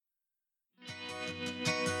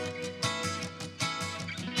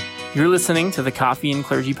You're listening to the Coffee and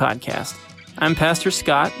Clergy Podcast. I'm Pastor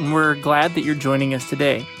Scott, and we're glad that you're joining us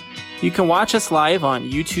today. You can watch us live on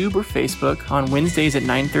YouTube or Facebook on Wednesdays at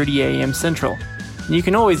 9:30 a.m. Central. And you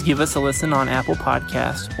can always give us a listen on Apple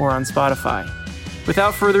Podcasts or on Spotify.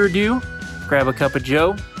 Without further ado, grab a cup of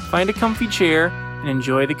joe, find a comfy chair, and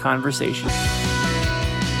enjoy the conversation.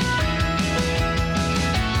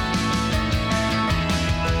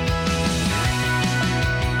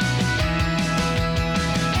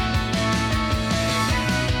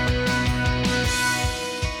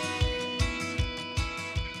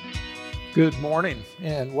 Good morning,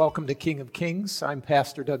 and welcome to King of Kings. I'm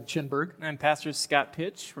Pastor Doug Chinberg. I'm Pastor Scott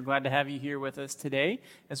Pitch. We're glad to have you here with us today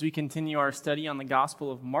as we continue our study on the Gospel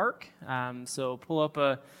of Mark. So pull up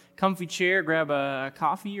a comfy chair, grab a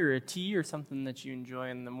coffee or a tea or something that you enjoy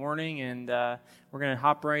in the morning, and we're going to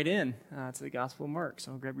hop right in to the Gospel of Mark.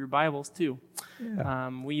 So grab your Bibles too. Yeah.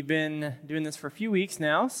 We've been doing this for a few weeks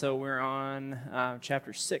now, so we're on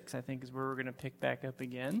chapter 6, I think, is where we're going to pick back up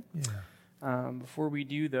again. Yeah. Before we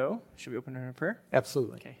do, though, should we open in a prayer?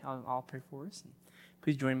 Absolutely. Okay, I'll pray for us.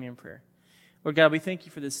 Please join me in prayer. Lord God, we thank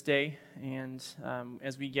you for this day, and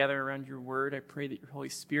as we gather around your word, I pray that your Holy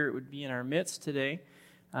Spirit would be in our midst today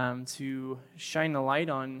to shine the light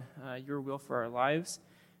on your will for our lives.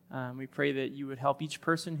 We pray that you would help each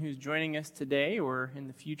person who's joining us today or in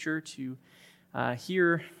the future to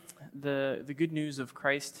hear the good news of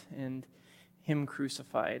Christ and him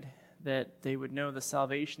crucified, that they would know the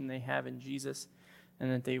salvation they have in Jesus,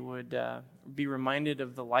 and that they would be reminded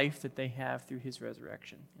of the life that they have through his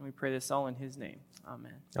resurrection. And we pray this all in his name.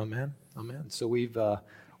 Amen. Amen. Amen. So we've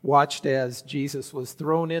watched as Jesus was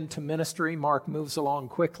thrown into ministry. Mark moves along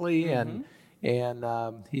quickly, and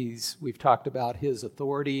we've talked about his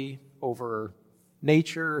authority over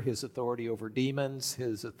nature, his authority over demons,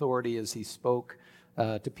 his authority as he spoke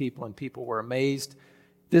to people, and people were amazed.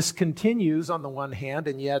 This continues on the one hand,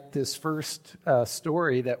 and yet this first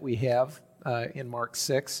story that we have in Mark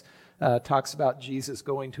 6 talks about Jesus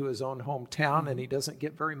going to his own hometown, and he doesn't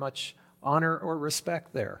get very much honor or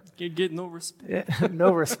respect there. Get no respect.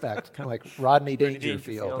 No respect, kind of like Rodney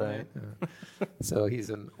Dangerfield, right? So he's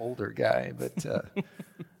an older guy. But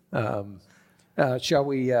shall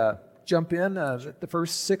we jump in? The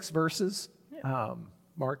first 6 verses,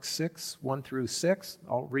 Mark 6, 1 through 6.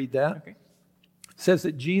 I'll read that. Okay. It says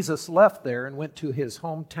that Jesus left there and went to his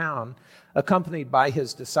hometown, accompanied by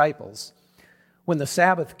his disciples. When the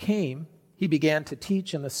Sabbath came, he began to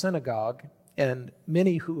teach in the synagogue, and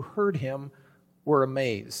many who heard him were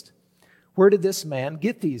amazed. "Where did this man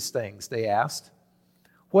get these things?" they asked.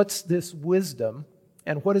 "What's this wisdom,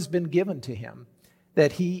 and what has been given to him,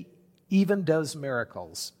 that he even does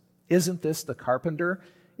miracles? Isn't this the carpenter?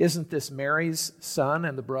 Isn't this Mary's son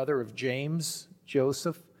and the brother of James,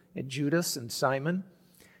 Joseph, and Judas and Simon?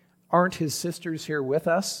 Aren't his sisters here with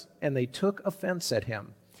us?" And they took offense at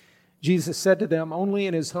him. Jesus said to them, "Only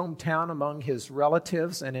in his hometown among his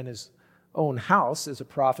relatives and in his own house is a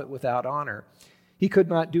prophet without honor. He could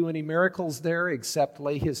not do any miracles there except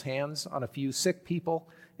lay his hands on a few sick people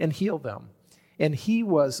and heal them. And he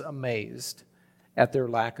was amazed at their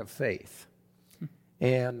lack of faith."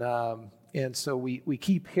 And so we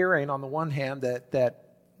keep hearing on the one hand that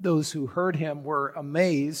those who heard him were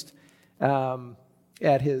amazed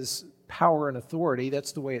at his power and authority.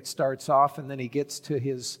 That's the way it starts off, and then he gets to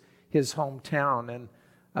his hometown.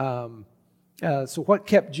 And so what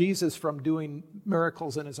kept Jesus from doing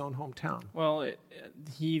miracles in his own hometown? Well,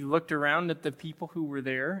 he looked around at the people who were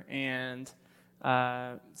there and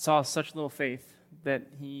saw such little faith that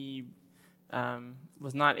he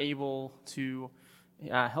was not able to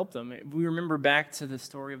help them. We remember back to the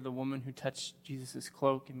story of the woman who touched Jesus'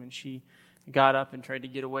 cloak, and when she got up and tried to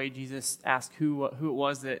get away, Jesus asked who it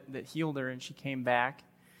was that healed her, and she came back.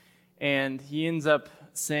 And he ends up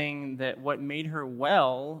saying that what made her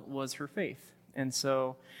well was her faith. And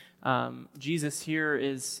so Jesus here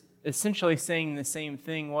is essentially saying the same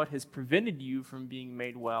thing. What has prevented you from being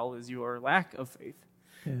made well is your lack of faith.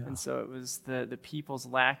 Yeah. And so it was the people's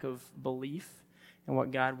lack of belief in what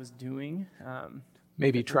God was doing.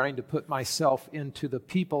 Maybe trying to put myself into the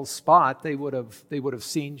people's spot, they would have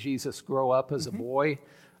seen Jesus grow up as a boy.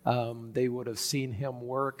 They would have seen him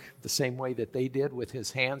work the same way that they did with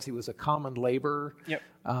his hands. He was a common laborer. Yep.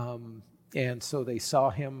 And so they saw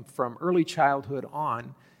him from early childhood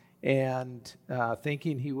on, and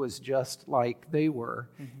thinking he was just like they were.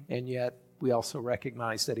 And yet we also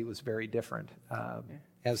recognize that he was very different.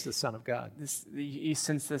 as the Son of God. You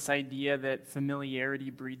sense this idea that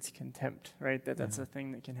familiarity breeds contempt, right? That's a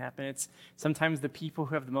thing that can happen. It's sometimes the people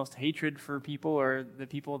who have the most hatred for people are the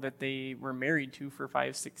people that they were married to for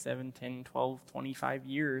 5, 6, 7, 10, 12, 25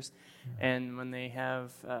 years. And when they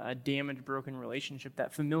have a damaged, broken relationship,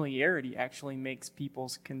 that familiarity actually makes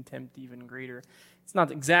people's contempt even greater. It's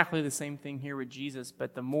not exactly the same thing here with Jesus,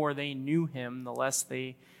 but the more they knew him, the less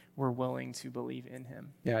they were willing to believe in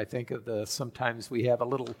him. Yeah, I think of sometimes we have a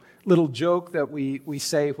little joke that we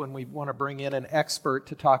say when we want to bring in an expert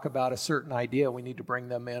to talk about a certain idea, we need to bring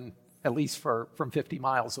them in at least from 50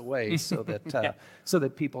 miles away so that so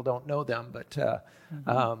that people don't know them. But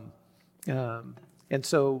and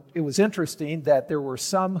so it was interesting that there were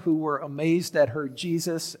some who were amazed at her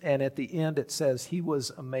Jesus, and at the end it says he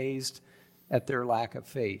was amazed at their lack of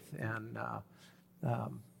faith. And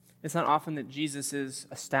it's not often that Jesus is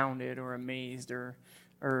astounded or amazed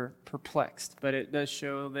or perplexed, but it does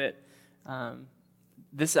show that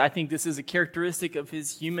I think this is a characteristic of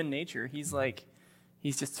his human nature. He's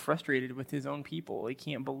just frustrated with his own people. He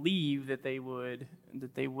can't believe that they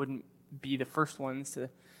wouldn't be the first ones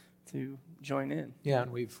to join in. Yeah,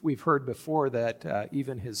 and we've heard before that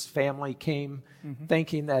even his family came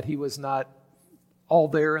thinking that he was not all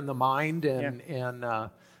there in the mind,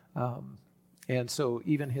 and so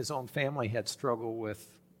even his own family had a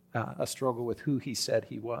struggle with who he said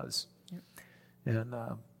he was. Yep. And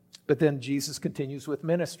but then Jesus continues with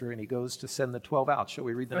ministry, and he goes to send the 12 out. Shall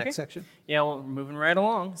we read the next section? Yeah, well, we're moving right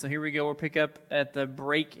along. So here we go. We'll pick up at the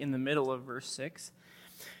break in the middle of verse 6.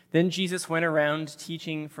 Then Jesus went around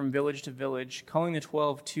teaching from village to village, calling the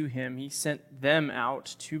 12 to him. He sent them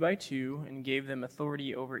out 2 by 2 and gave them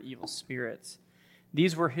authority over evil spirits.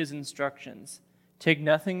 These were his instructions. Take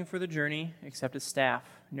nothing for the journey except a staff,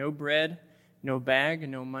 no bread, no bag,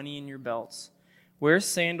 and no money in your belts. Wear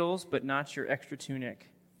sandals, but not your extra tunic.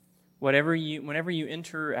 Whenever you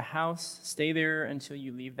enter a house, stay there until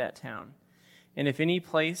you leave that town. And if any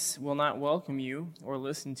place will not welcome you or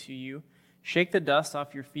listen to you, shake the dust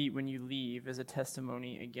off your feet when you leave as a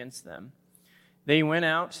testimony against them. They went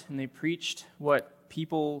out and they preached what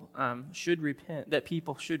people should repent.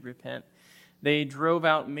 They drove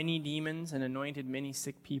out many demons and anointed many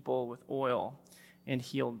sick people with oil and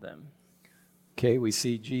healed them. Okay, we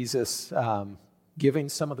see Jesus giving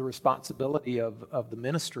some of the responsibility of the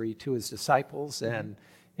ministry to his disciples, and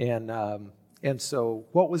so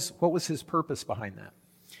what was his purpose behind that?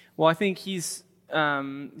 Well, I think he's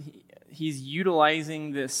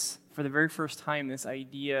utilizing this for the very first time, this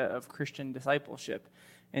idea of Christian discipleship,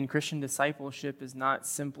 and Christian discipleship is not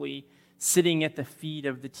simply sitting at the feet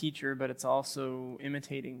of the teacher, but it's also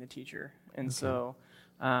imitating the teacher. And so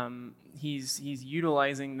he's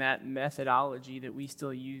utilizing that methodology that we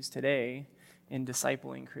still use today in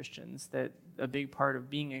discipling Christians, that a big part of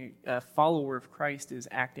being a follower of Christ is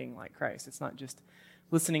acting like Christ. It's not just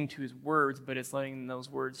listening to his words, but it's letting those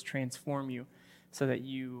words transform you so that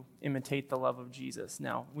you imitate the love of Jesus.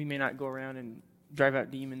 Now, we may not go around and drive out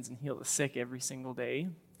demons and heal the sick every single day,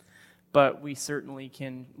 but we certainly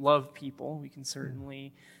can love people. We can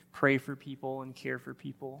certainly pray for people and care for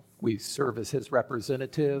people. We serve as his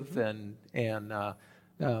representative, and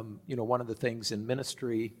one of the things in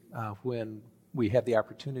ministry when we have the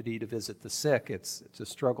opportunity to visit the sick, it's a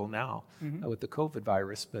struggle now with the COVID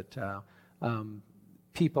virus, but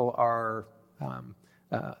people are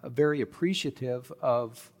very appreciative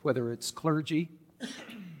of whether it's clergy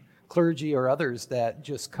or others that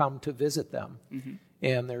just come to visit them.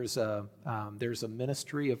 And there's a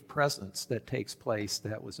ministry of presence that takes place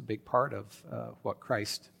that was a big part of what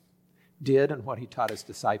Christ did and what he taught his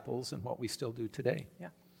disciples and what we still do today. Yeah.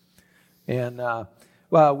 And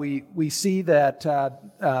we see that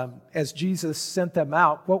as Jesus sent them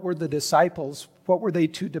out, what were the disciples? What were they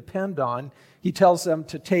to depend on? He tells them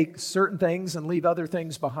to take certain things and leave other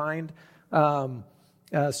things behind.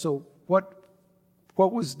 So what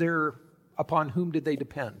was their? Upon whom did they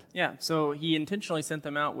depend? Yeah, so he intentionally sent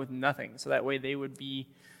them out with nothing, so that way they would be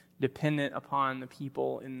dependent upon the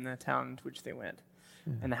people in the town to which they went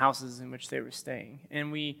and the houses in which they were staying.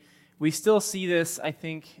 And we still see this, I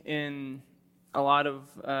think, in a lot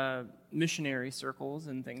of missionary circles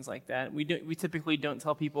and things like that. We typically don't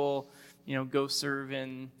tell people, go serve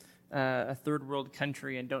in a third world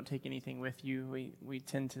country and don't take anything with you. We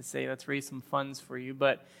tend to say, let's raise some funds for you,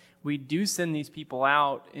 but we do send these people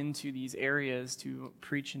out into these areas to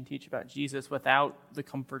preach and teach about Jesus without a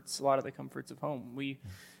lot of the comforts of home.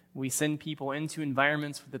 We send people into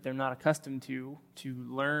environments that they're not accustomed to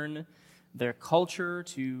learn their culture,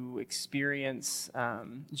 to experience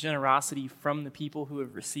generosity from the people who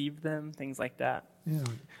have received them, things like that. Yeah.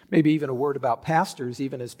 Maybe even a word about pastors.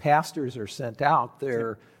 Even as pastors are sent out,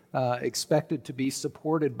 they're expected to be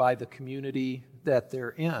supported by the community that they're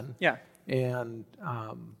in. Yeah. And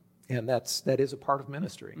that is a part of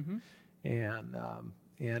ministry. Mm-hmm.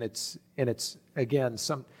 And it's again,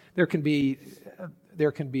 there can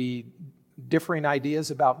be differing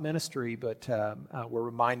ideas about ministry, but we're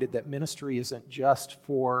reminded that ministry isn't just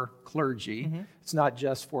for clergy. Mm-hmm. It's not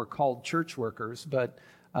just for called church workers, but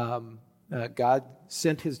God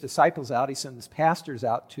sent his disciples out. He sends pastors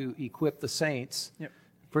out to equip the saints. Yep.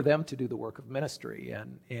 For them to do the work of ministry,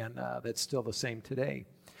 and that's still the same today.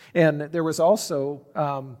 And there was also,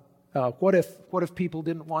 what if people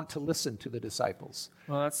didn't want to listen to the disciples?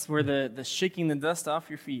 Well, that's where the shaking the dust off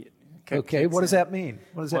your feet. Okay, what does that mean?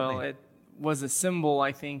 What does that mean? Well, it was a symbol,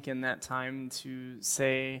 I think, in that time to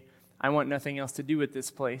say, I want nothing else to do with this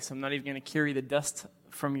place. I'm not even going to carry the dust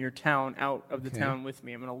from your town out of the town with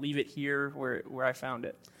me. I'm going to leave it here where I found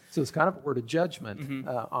it. So it's kind of a word of judgment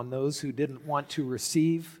on those who didn't want to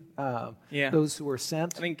receive those who were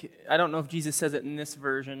sent. I don't know if Jesus says it in this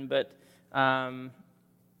version, but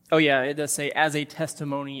it does say as a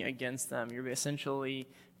testimony against them. You're essentially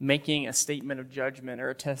making a statement of judgment or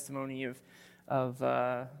a testimony of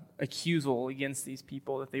accusal against these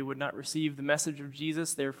people that they would not receive the message of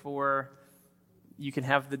Jesus. Therefore, you can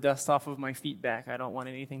have the dust off of my feet back. I don't want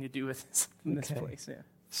anything to do with this in this place. Yeah.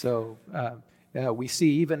 So. We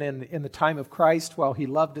see even in the time of Christ, while he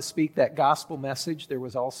loved to speak that gospel message, there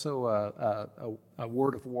was also a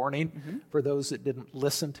word of warning for those that didn't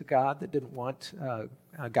listen to God, that didn't want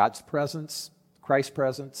God's presence, Christ's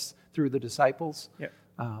presence through the disciples. Yep.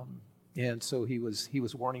 And so he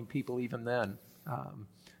was warning people even then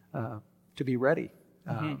to be ready.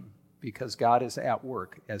 Because God is at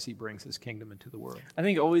work as he brings his kingdom into the world. I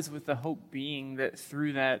think always with the hope being that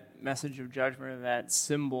through that message of judgment, or that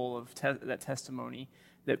symbol of that testimony,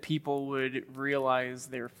 that people would realize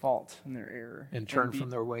their fault and their error. And turn from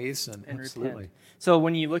their ways and absolutely. Repent. So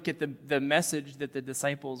when you look at the message that the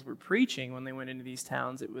disciples were preaching when they went into these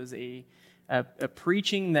towns, it was a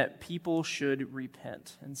preaching that people should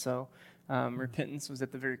repent. And so repentance was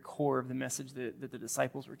at the very core of the message that the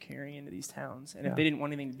disciples were carrying into these towns. And if they didn't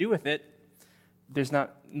want anything to do with it, there's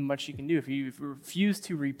not much you can do. If you refuse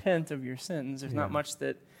to repent of your sins, there's not much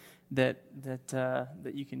that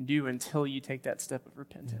you can do until you take that step of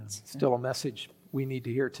repentance. Yeah. Still a message we need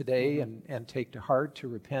to hear today and take to heart, to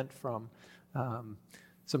repent from.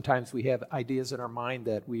 Sometimes we have ideas in our mind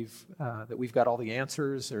that we've got all the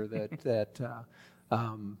answers, or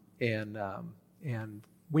and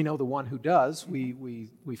we know the one who does. We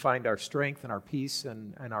find our strength and our peace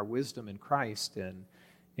and our wisdom in Christ, and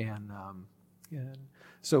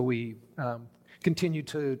so we continue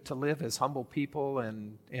to live as humble people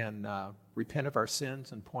and repent of our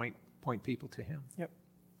sins and point people to Him. Yep.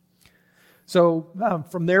 So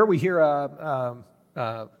from there we hear a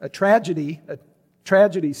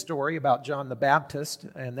tragedy story about John the Baptist,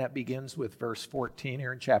 and that begins with verse 14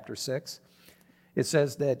 here in chapter 6. It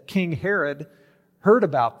says that King Herod heard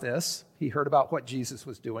about this. He heard about what Jesus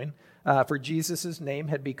was doing, for Jesus' name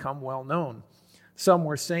had become well known. Some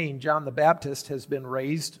were saying John the Baptist has been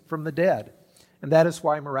raised from the dead, and that is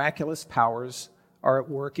why miraculous powers are at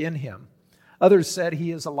work in him. Others said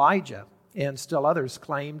he is Elijah, and still others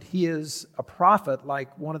claimed he is a prophet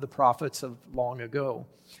like one of the prophets of long ago.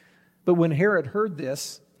 But when Herod heard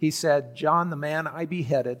this, he said, John, the man I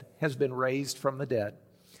beheaded, has been raised from the dead.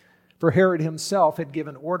 For Herod himself had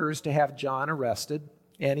given orders to have John arrested,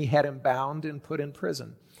 and he had him bound and put in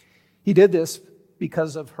prison. He did this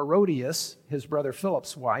because of Herodias, his brother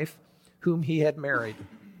Philip's wife, whom he had married.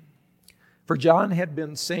 For John had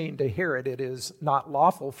been saying to Herod, it is not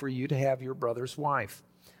lawful for you to have your brother's wife.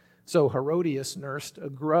 So Herodias nursed a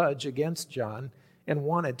grudge against John and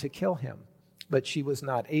wanted to kill him, but she was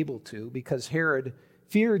not able to, because Herod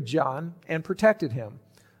feared John and protected him,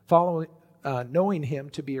 knowing him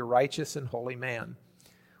to be a righteous and holy man.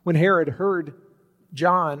 When Herod heard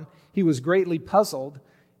John, he was greatly puzzled,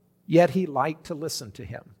 yet he liked to listen to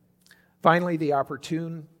him. Finally, the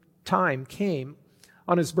opportune time came.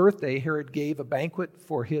 On his birthday, Herod gave a banquet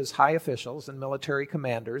for his high officials and military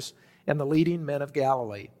commanders and the leading men of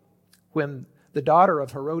Galilee. When the daughter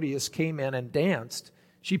of Herodias came in and danced,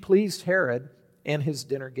 she pleased Herod and his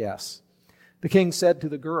dinner guests. The king said to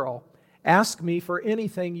the girl, ask me for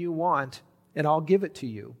anything you want, and I'll give it to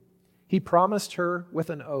you. He promised her with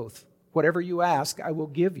an oath, whatever you ask, I will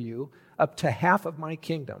give you up to half of my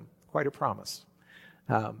kingdom. Quite a promise.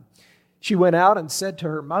 She went out and said to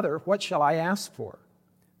her mother, what shall I ask for?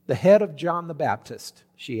 "The head of John the Baptist,"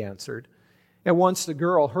 she answered. At once the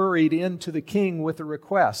girl hurried in to the king with a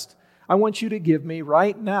request. "I want you to give me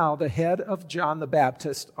right now the head of John the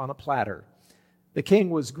Baptist on a platter." The king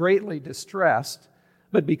was greatly distressed,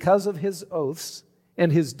 but because of his oaths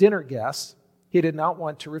and his dinner guests, he did not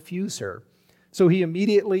want to refuse her. So he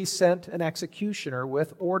immediately sent an executioner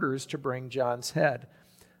with orders to bring John's head.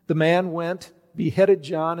 The man went, beheaded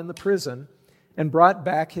John in the prison, and brought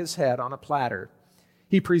back his head on a platter.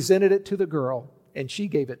 He presented it to the girl, and she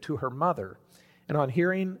gave it to her mother. And on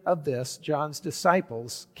hearing of this, John's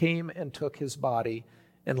disciples came and took his body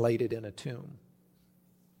and laid it in a tomb.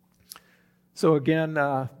 So again,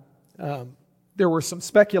 there were some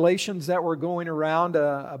speculations that were going around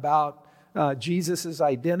about Jesus'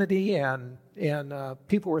 identity, and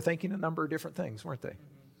people were thinking a number of different things, weren't they?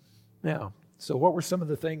 Yeah. So what were some of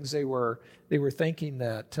the things they were thinking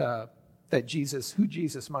that who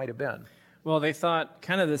Jesus might have been? Well, they thought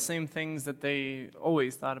kind of the same things that they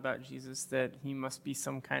always thought about Jesus, that he must be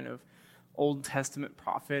some kind of Old Testament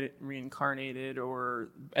prophet reincarnated, or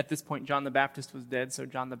at this point John the Baptist was dead, so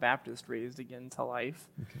John the Baptist raised again to life.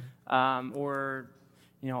 Okay. Or,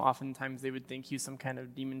 oftentimes they would think he was some kind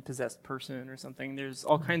of demon-possessed person or something. There's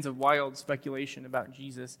all kinds of wild speculation about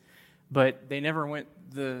Jesus, but they never went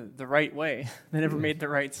the right way. They never made the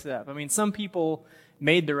right step. I mean, some people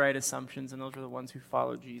made the right assumptions, and those were the ones who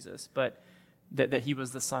followed Jesus, but that he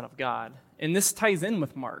was the Son of God. And this ties in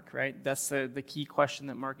with Mark, right? That's the key question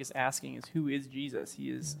that Mark is asking is, who is Jesus? He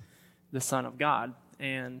is the Son of God.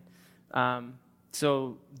 And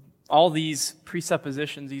so all these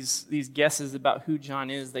presuppositions, these guesses about who John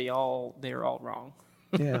is, they're all wrong.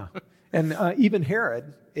 Yeah. And even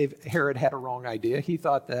Herod had a wrong idea. He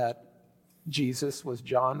thought that Jesus was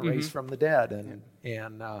John raised from the dead.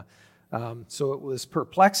 And so it was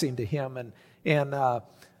perplexing to him.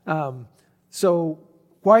 So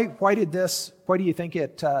why do you think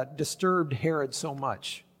it disturbed Herod so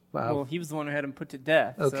much? Well, he was the one who had him put to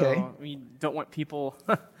death. Okay. So we don't want people.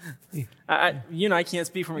 I can't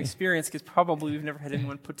speak from experience because probably we've never had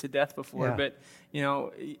anyone put to death before. Yeah. But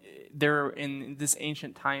there in this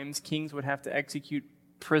ancient times, kings would have to execute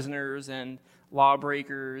prisoners and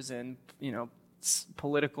lawbreakers and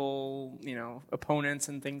political opponents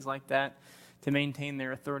and things like that to maintain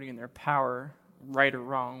their authority and their power, right or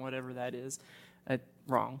wrong, whatever that is,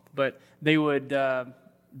 wrong. But they would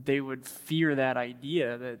fear that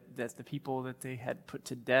idea that the people that they had put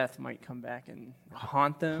to death might come back and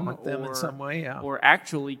haunt them in some way, yeah. Or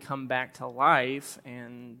actually come back to life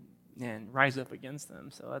and rise up against them.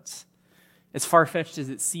 So that's as far-fetched as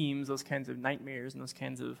it seems. Those kinds of nightmares and those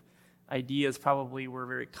kinds of ideas probably were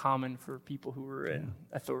very common for people who were in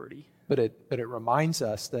authority. But it reminds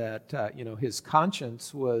us that his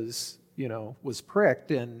conscience was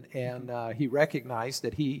pricked, and he recognized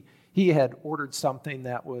that he had ordered something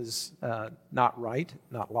that was not right,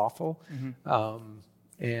 not lawful,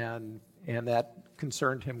 and that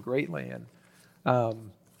concerned him greatly. And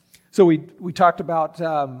so we talked about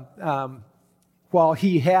while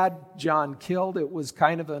he had John killed, it was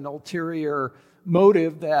kind of an ulterior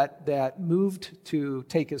motive that moved to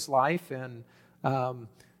take his life, and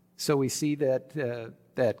so we see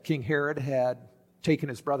that King Herod had taken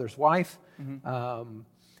his brother's wife.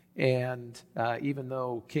 And even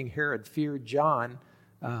though King Herod feared John,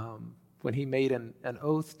 when he made an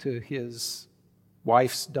oath to his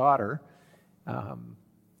wife's daughter,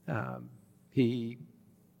 he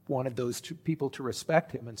wanted those two people to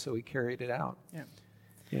respect him, and so he carried it out. Yeah.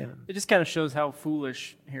 Yeah. It just kind of shows how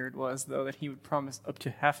foolish Herod was, though, that he would promise up to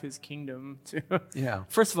half his kingdom to. Yeah.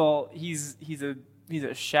 First of all, he's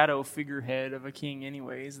a shadow figurehead of a king,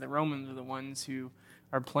 anyways. The Romans are the ones who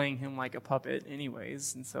are playing him like a puppet,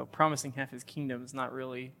 anyways, and so promising half his kingdom is not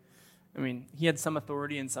really. I mean, he had some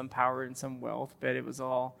authority and some power and some wealth, but it was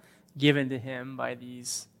all given to him by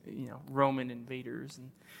these, Roman invaders.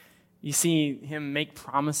 And you see him make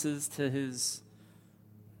promises to his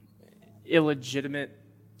illegitimate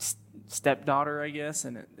stepdaughter, I guess,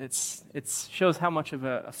 and it shows how much of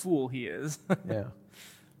a fool he is. Yeah,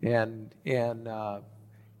 and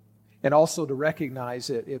also to recognize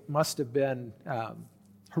it must have been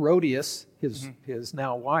Herodias, his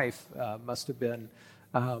now wife, must have been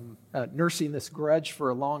nursing this grudge for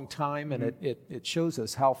a long time, and it shows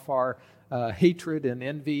us how far hatred and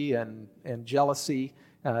envy and jealousy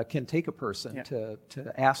can take a person to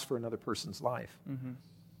ask for another person's life.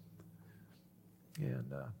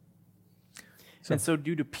 And so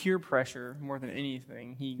due to peer pressure more than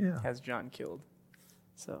anything, he has John killed.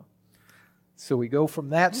 So So we go from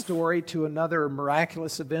that story to another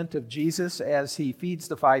miraculous event of Jesus as he feeds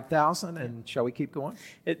the 5,000. And shall we keep going?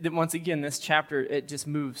 Once again, this chapter, it just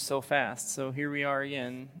moves so fast. So here we are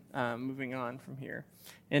again, moving on from here.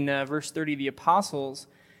 In verse 30, the apostles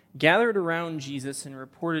gathered around Jesus and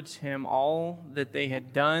reported to him all that they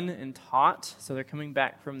had done and taught. So they're coming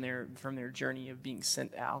back from their journey of being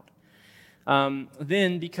sent out.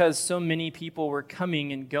 Then, because so many people were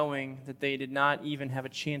coming and going that they did not even have a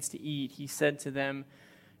chance to eat, he said to them,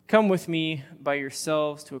 "Come with me by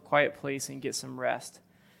yourselves to a quiet place and get some rest."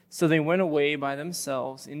 So they went away by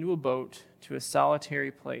themselves into a boat to a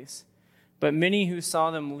solitary place. But many who saw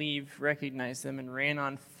them leave recognized them and ran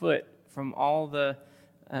on foot from all the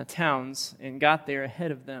towns and got there ahead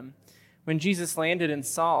of them. When Jesus landed and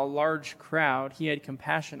saw a large crowd, he had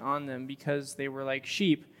compassion on them because they were like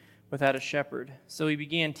sheep without a shepherd. So he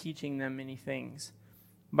began teaching them many things.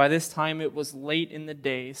 By this time it was late in the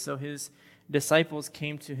day, so his disciples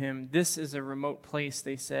came to him. "This is a remote place,"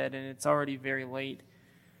 they said, "and it's already very late.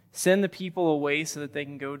 Send the people away so that they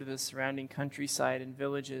can go to the surrounding countryside and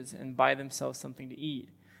villages and buy themselves something to eat."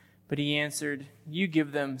 But he answered, "You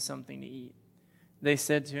give them something to eat." They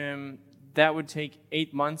said to him, "That would take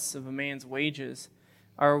 8 months of a man's wages.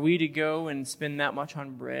 Are we to go and spend that much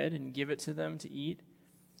on bread and give it to them to eat?"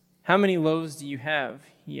 "How many loaves do you have?"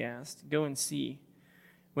 he asked. "Go and see."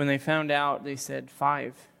 When they found out, they said,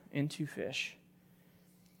 5 and 2 fish.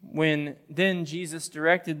 Then Jesus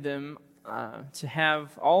directed them to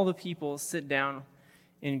have all the people sit down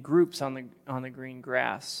in groups on the green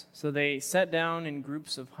grass. So they sat down in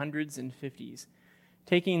groups of hundreds and fifties.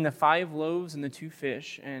 Taking the 5 loaves and the 2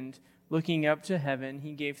 fish, and looking up to heaven,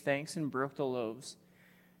 he gave thanks and broke the loaves.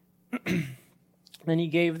 Then he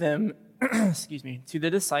gave them to the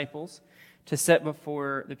disciples to set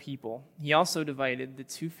before the people. He also divided the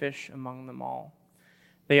 2 fish among them all.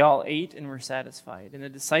 They all ate and were satisfied, and the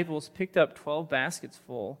disciples picked up 12 baskets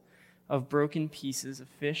full of broken pieces of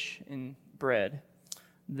fish and bread.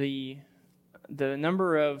 The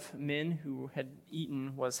number of men who had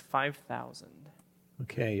eaten was 5,000.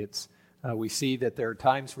 Okay, we see that there are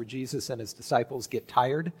times where Jesus and his disciples get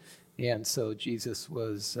tired, and so Jesus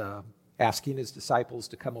was asking his disciples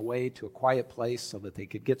to come away to a quiet place so that they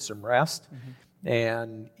could get some rest. Mm-hmm.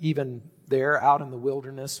 And even there out in the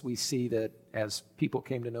wilderness, we see that as people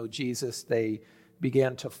came to know Jesus, they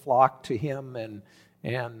began to flock to him and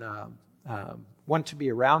want to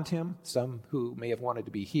be around him, some who may have wanted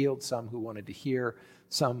to be healed, some who wanted to hear,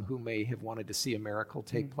 some who may have wanted to see a miracle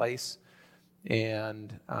take mm-hmm. place.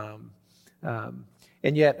 And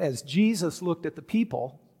yet, as Jesus looked at the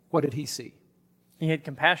people, what did he see? He had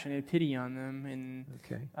compassion, he had pity on them, and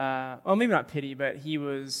well, maybe not pity, but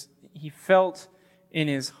he felt in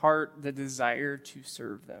his heart the desire to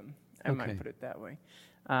serve them. I might put it that way.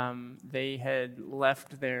 They had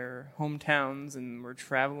left their hometowns and were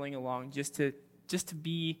traveling along just to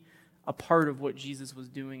be a part of what Jesus was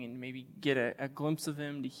doing and maybe get a glimpse of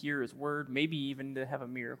him, to hear his word, maybe even to have a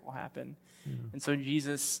miracle happen. Mm-hmm. And so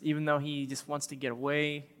Jesus, even though he just wants to get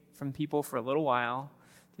away from people for a little while,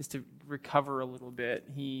 just to recover a little bit,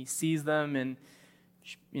 he sees them, and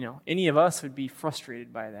any of us would be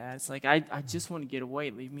frustrated by that. It's like, I just want to get away,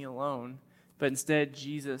 leave me alone. But instead,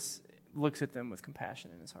 Jesus looks at them with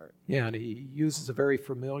compassion in his heart. Yeah, and he uses a very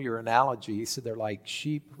familiar analogy. He said they're like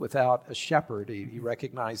sheep without a shepherd. He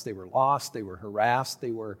recognized they were lost, they were harassed,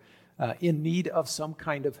 they were in need of some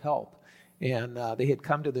kind of help. And they had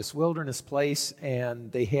come to this wilderness place,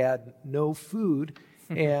 and they had no food.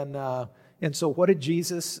 And so what did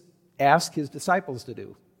Jesus ask his disciples to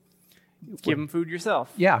do? Give them food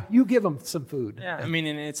yourself. Yeah, you give them some food. Yeah, I mean,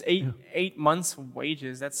 and it's 8 months'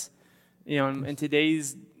 wages. That's, in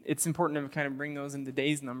today's, it's important to kind of bring those in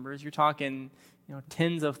today's numbers. You're talking,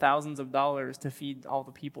 tens of thousands of dollars to feed all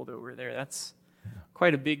the people that were there. That's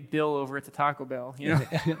quite a big bill over at the Taco Bell.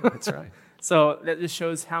 That's right. So that just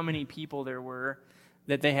shows how many people there were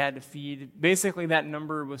that they had to feed. Basically, that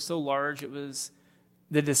number was so large, it was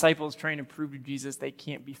the disciples trying to prove to Jesus they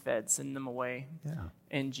can't be fed, send them away. Yeah.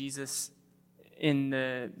 And Jesus, in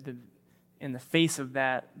the face of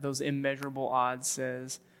that, those immeasurable odds,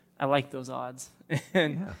 says, I like those odds.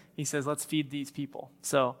 And he says, let's feed these people.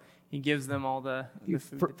 So he gives them all the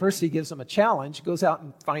food. First, he gives them a challenge, goes out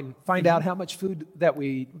and find mm-hmm. out how much food that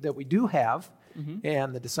we do have. Mm-hmm.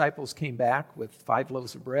 And the disciples came back with 5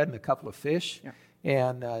 loaves of bread and a couple of fish. Yeah.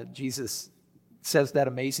 And Jesus says that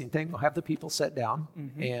amazing thing, we'll have the people sit down,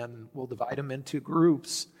 mm-hmm. and we'll divide them into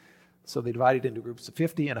groups. So they divided into groups of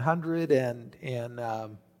 50 and 100, and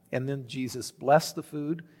then Jesus blessed the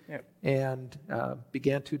food and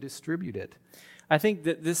began to distribute it. I think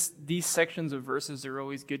that these sections of verses are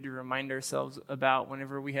always good to remind ourselves about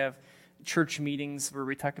whenever we have church meetings where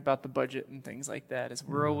we talk about the budget and things like that, is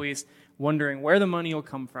we're always wondering where the money will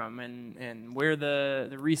come from and where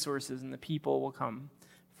the resources and the people will come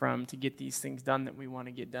from to get these things done that we want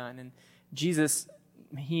to get done. And Jesus,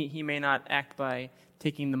 he may not act by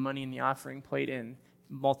taking the money in the offering plate and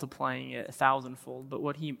multiplying it 1,000-fold, but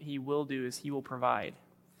what he will do is he will provide.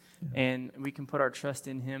 And we can put our trust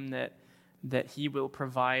in him that he will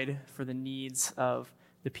provide for the needs of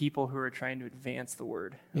the people who are trying to advance the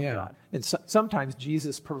word of God. And sometimes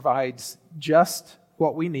Jesus provides just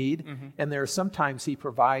what we need, and there are sometimes he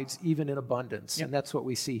provides even in abundance, and that's what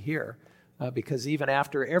we see here. Because even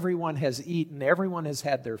after everyone has eaten, everyone has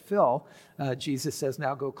had their fill, Jesus says,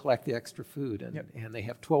 now go collect the extra food. And they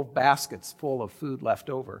have 12 baskets full of food left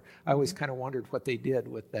over. I always kind of wondered what they did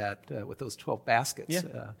with that, with those 12 baskets.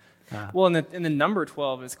 Well, and the number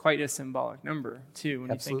 12 is quite a symbolic number, too, when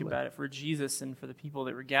Absolutely. you think about it. For Jesus and for the people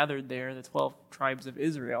that were gathered there, the 12 tribes of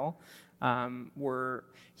Israel,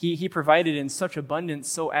 he provided in such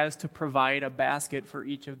abundance so as to provide a basket for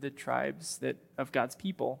each of the tribes of God's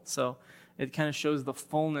people. So it kind of shows the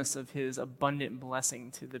fullness of his abundant blessing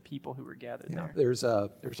to the people who were gathered there. There's a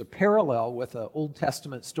parallel with an Old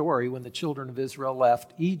Testament story when the children of Israel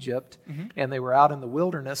left Egypt and they were out in the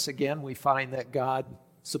wilderness. Again, we find that God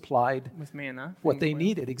supplied with manna what they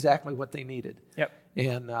needed, exactly what they needed. Yep.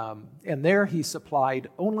 And there he supplied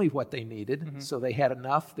only what they needed, so they had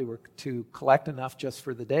enough. They were to collect enough just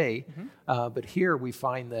for the day. But here we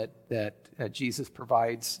find that Jesus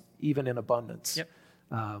provides even in abundance.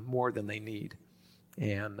 More than they need.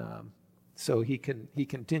 And so he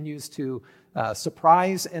continues to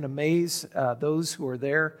surprise and amaze those who are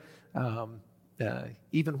there,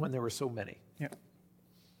 even when there were so many.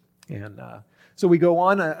 And so we go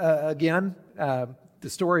on again. The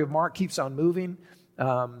story of Mark keeps on moving,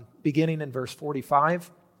 beginning in verse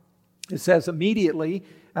 45. It says, immediately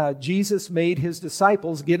Jesus made his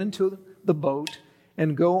disciples get into the boat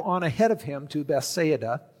and go on ahead of him to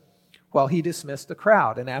Bethsaida, while he dismissed the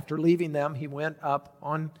crowd. And after leaving them, he went up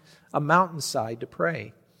on a mountainside to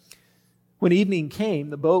pray. When evening came,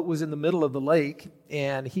 the boat was in the middle of the lake,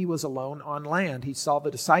 and he was alone on land. He saw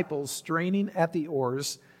the disciples straining at the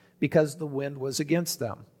oars because the wind was against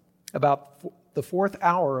them. About the 4th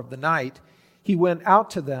hour of the night, he went out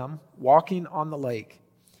to them, walking on the lake.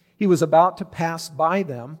 He was about to pass by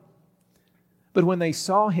them, but when they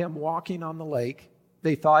saw him walking on the lake,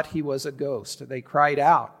 they thought he was a ghost. They cried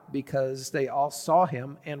out because they all saw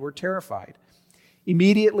him and were terrified.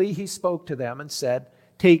 Immediately he spoke to them and said,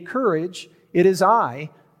 "Take courage, it is I,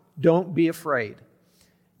 don't be afraid."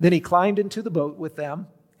 Then he climbed into the boat with them,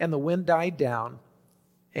 and the wind died down,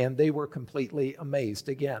 and they were completely amazed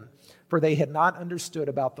again, for they had not understood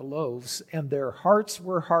about the loaves, and their hearts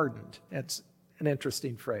were hardened. That's an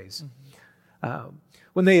interesting phrase.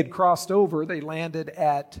 When they had crossed over, they landed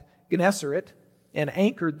at Gennesaret and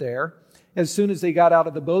anchored there. As soon as they got out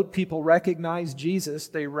of the boat, people recognized Jesus.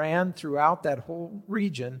 They ran throughout that whole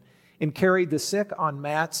region and carried the sick on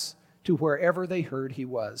mats to wherever they heard he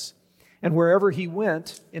was. And wherever he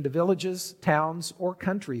went, into villages, towns, or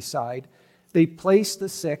countryside, they placed the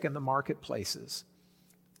sick in the marketplaces.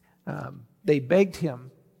 They begged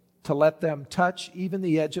him to let them touch even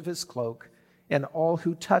the edge of his cloak, and all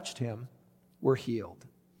who touched him were healed.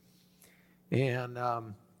 And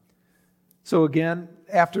so again,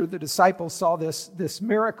 after the disciples saw this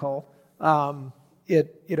miracle,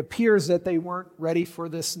 it appears that they weren't ready for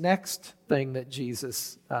this next thing that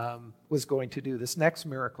Jesus was going to do, this next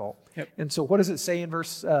miracle. Yep. And so what does it say in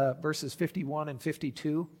verses 51 and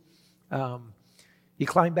 52? He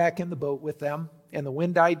climbed back in the boat with them, and the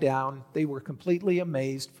wind died down. They were completely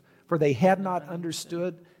amazed, for they had not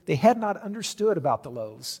understood about the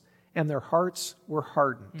loaves, and their hearts were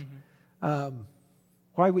hardened.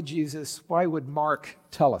 Why would Mark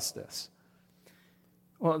tell us this?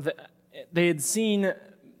 Well, they had seen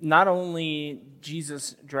not only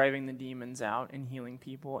Jesus driving the demons out and healing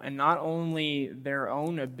people, and not only their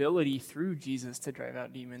own ability through Jesus to drive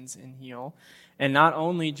out demons and heal, and not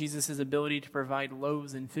only Jesus' ability to provide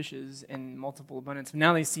loaves and fishes in multiple abundance, but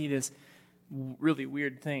now they see this really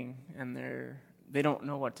weird thing, and they don't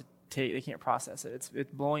know what to take. They can't process it.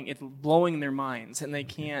 It's blowing their minds, and they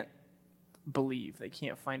can't believe. They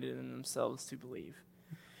can't find it in themselves to believe.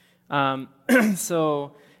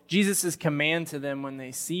 So Jesus' command to them when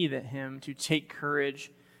they see him to take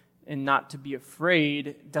courage and not to be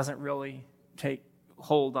afraid doesn't really take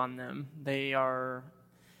hold on them. They are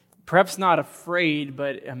perhaps not afraid,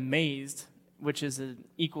 but amazed, which is an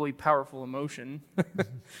equally powerful emotion.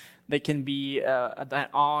 that can be that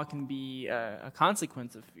awe can be a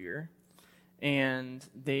consequence of fear. And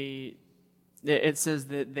it says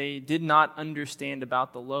that they did not understand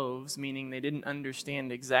about the loaves, meaning they didn't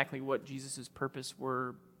understand exactly what Jesus' purposes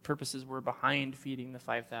were behind feeding the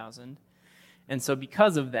 5,000. And so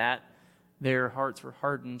because of that, their hearts were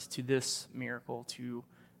hardened to this miracle, to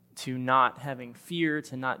not having fear,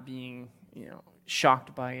 to not being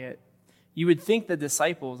shocked by it. You would think the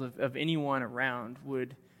disciples of anyone around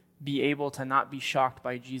would be able to not be shocked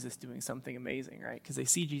by Jesus doing something amazing, right? Because they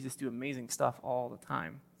see Jesus do amazing stuff all the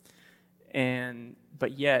time.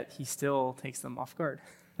 But yet, he still takes them off guard.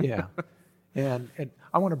 Yeah. And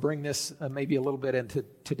I want to bring this maybe a little bit into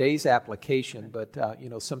today's application, but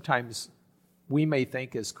sometimes we may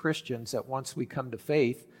think as Christians that once we come to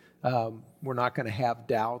faith, we're not going to have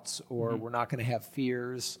doubts or we're not going to have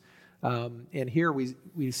fears. And here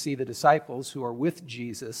we see the disciples who are with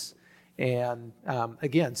Jesus and,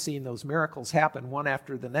 again, seeing those miracles happen one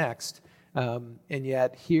after the next. And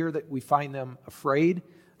yet here that we find them afraid.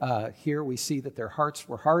 Here we see that their hearts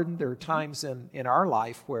were hardened. There are times in our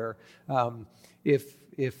life where if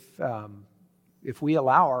we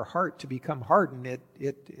allow our heart to become hardened,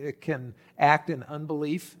 it can act in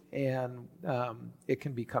unbelief, and it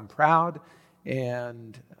can become proud,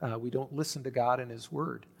 and we don't listen to God and His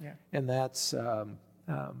Word. Yeah. And that's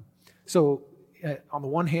so. On the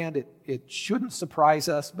one hand, it shouldn't surprise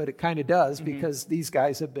us, but it kind of does, because these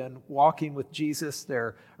guys have been walking with Jesus.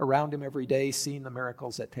 They're around Him every day, seeing the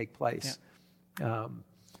miracles that take place. Yeah.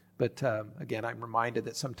 But again, I'm reminded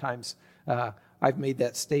that sometimes I've made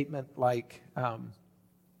that statement like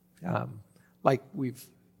we've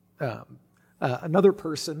another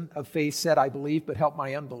person of faith said, "I believe, but help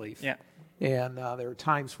my unbelief." Yeah. And there are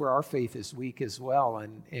times where our faith is weak as well,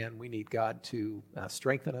 and we need God to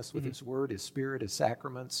strengthen us with His Word, His Spirit, His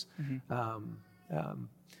sacraments,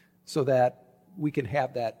 so that we can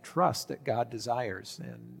have that trust that God desires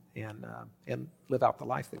and live out the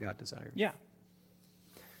life that God desires. Yeah.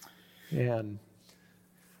 And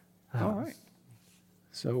all right.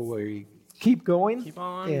 So we keep going. Keep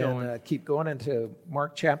on going. Keep going into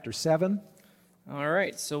Mark chapter 7. All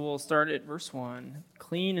right, so we'll start at verse 1.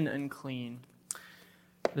 Clean and unclean.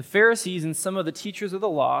 The Pharisees and some of the teachers of the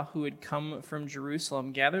law who had come from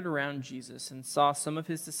Jerusalem gathered around Jesus and saw some of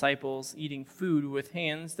his disciples eating food with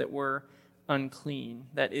hands that were unclean,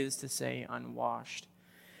 that is to say, unwashed.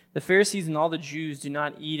 The Pharisees and all the Jews do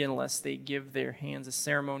not eat unless they give their hands a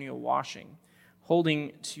ceremonial washing,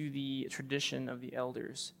 holding to the tradition of the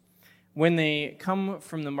elders. When they come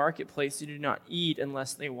from the marketplace, they do not eat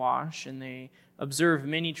unless they wash, and they observe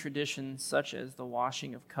many traditions, such as the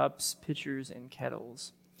washing of cups, pitchers, and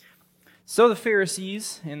kettles. So the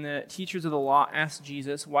Pharisees and the teachers of the law asked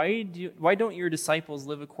Jesus, why don't your disciples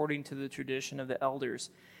live according to the tradition of the elders,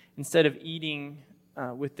 instead of eating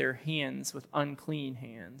with their hands, with unclean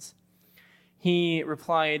hands? He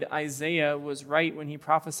replied, Isaiah was right when he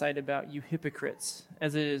prophesied about you hypocrites,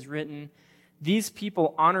 as it is written, these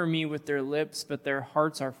people honor me with their lips, but their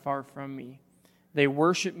hearts are far from me. They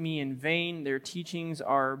worship me in vain. Their teachings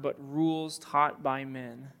are but rules taught by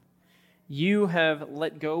men. You have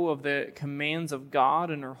let go of the commands of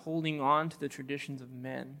God and are holding on to the traditions of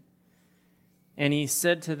men. And he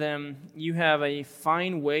said to them, you have a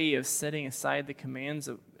fine way of setting aside the commands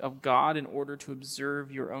of God in order to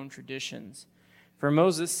observe your own traditions. For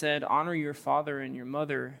Moses said, honor your father and your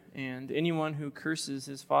mother, and anyone who curses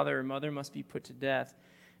his father or mother must be put to death.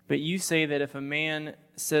 But you say that if a man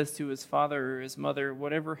says to his father or his mother,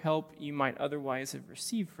 whatever help you might otherwise have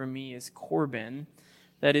received from me is Corban,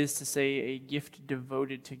 that is to say, a gift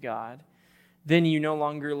devoted to God, then you no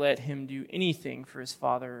longer let him do anything for his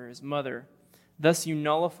father or his mother. Thus you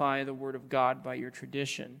nullify the word of God by your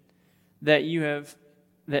tradition that you have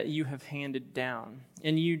handed down,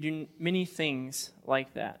 and you do many things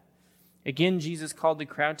like that. Again, Jesus called the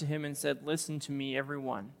crowd to him and said, listen to me,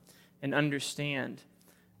 everyone, and understand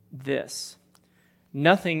this.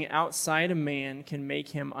 Nothing outside a man can make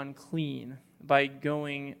him unclean by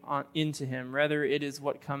going into him. Rather, it is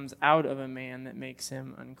what comes out of a man that makes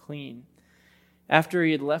him unclean. After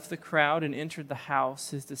he had left the crowd and entered the house,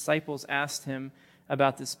 his disciples asked him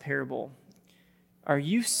about this parable. Are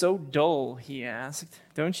you so dull, he asked.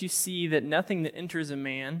 Don't you see that nothing that enters a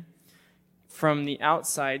man from the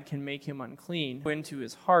outside can make him unclean, into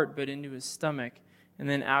his heart, but into his stomach, and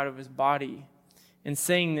then out of his body? In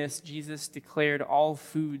saying this, Jesus declared all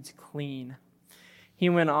foods clean. He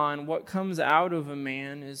went on, what comes out of a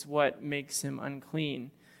man is what makes him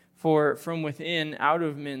unclean. For from within, out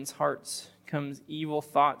of men's hearts, comes evil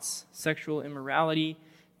thoughts, sexual immorality,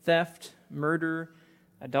 theft, murder,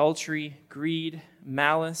 adultery, greed,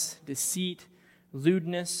 malice, deceit,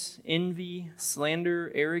 lewdness, envy,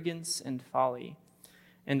 slander, arrogance, and folly.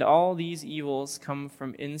 And all these evils come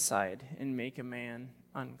from inside and make a man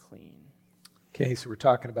unclean. Okay, so we're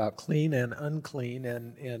talking about clean and unclean,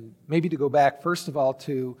 and maybe to go back, first of all,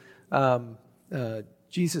 to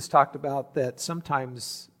Jesus talked about that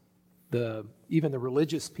sometimes even the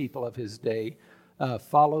religious people of his day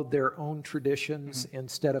followed their own traditions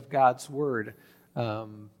instead of God's word.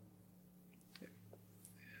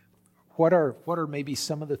 What are maybe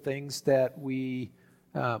some of the things that we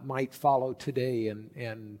might follow today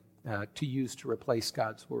and to use to replace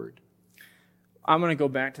God's word? I'm going to go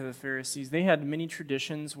back to the Pharisees. They had many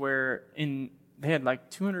traditions where they had like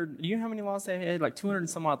 200. Do you know how many laws they had? Like 200 and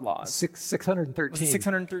some odd laws. 613.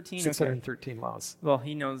 613? 613 laws. Well,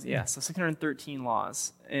 he knows, yeah. So 613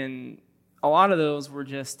 laws. And a lot of those were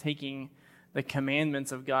just taking the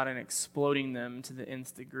commandments of God and exploding them to the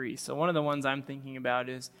nth degree. So one of the ones I'm thinking about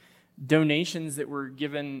is donations that were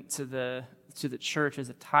given to the church as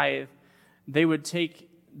a tithe. They would take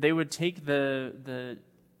the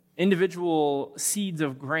individual seeds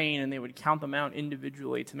of grain and they would count them out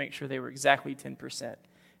individually to make sure they were exactly 10%. And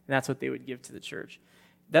that's what they would give to the church.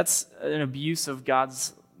 That's an abuse of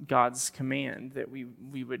God's command that we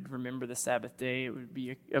would remember the Sabbath day. It would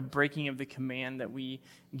be a breaking of the command that we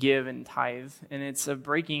give and tithe. And it's a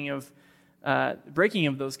breaking of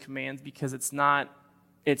those commands because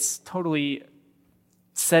it's totally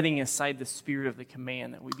setting aside the spirit of the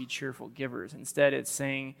command that we be cheerful givers. Instead, it's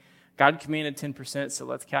saying, God commanded 10%, so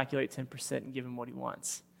let's calculate 10% and give him what he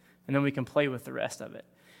wants. And then we can play with the rest of it.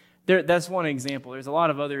 That's one example. There's a lot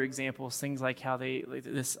of other examples, things like how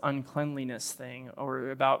this uncleanliness thing, or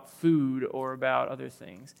about food, or about other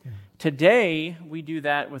things. Yeah. Today, we do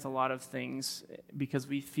that with a lot of things because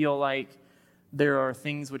we feel like there are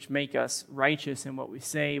things which make us righteous in what we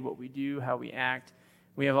say, what we do, how we act.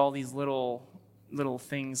 We have all these little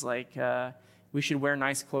things like we should wear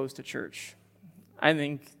nice clothes to church. I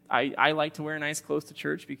think I like to wear nice clothes to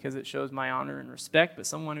church because it shows my honor and respect, but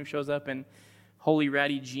someone who shows up in holy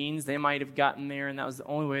ratty jeans, they might have gotten there and that was the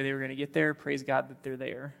only way they were going to get there. Praise God that they're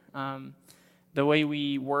there. The way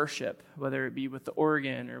we worship, whether it be with the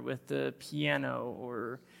organ or with the piano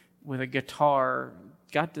or with a guitar,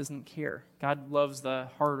 God doesn't care. God loves the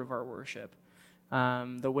heart of our worship.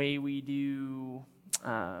 The way we do...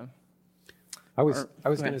 I was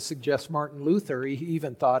going to suggest Martin Luther. He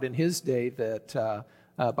even thought in his day that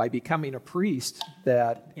by becoming a priest,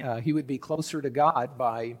 that he would be closer to God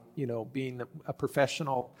by being a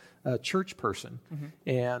professional church person. Mm-hmm.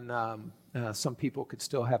 And some people could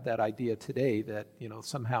still have that idea today that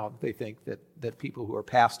somehow they think that people who are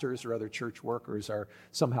pastors or other church workers are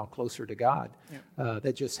somehow closer to God. Yeah.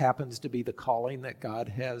 That just happens to be the calling that God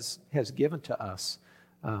has given to us.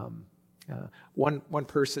 One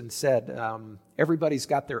person said, everybody's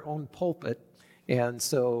got their own pulpit, and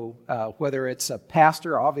so whether it's a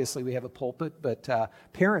pastor, obviously we have a pulpit, but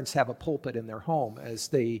parents have a pulpit in their home as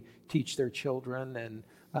they teach their children and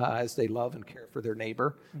as they love and care for their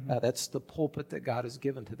neighbor. Mm-hmm. That's the pulpit that God has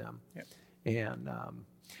given to them. Yep.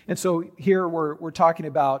 And so here we're talking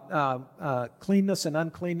about cleanness and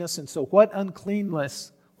uncleanness, and so what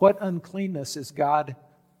uncleanness is God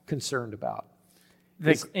concerned about?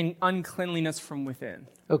 In uncleanliness from within.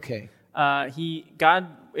 Okay.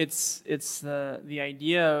 It's the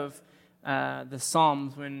idea of the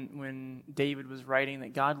Psalms when David was writing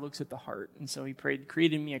that God looks at the heart. And so he prayed,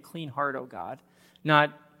 create in me a clean heart, O God.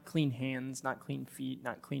 Not clean hands, not clean feet,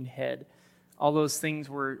 not clean head. All those things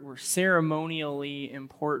were ceremonially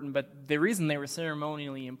important, but the reason they were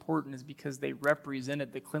ceremonially important is because they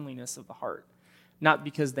represented the cleanliness of the heart. Not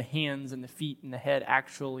because the hands and the feet and the head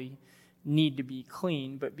actually need to be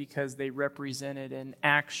clean, but because they represented an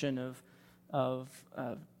action of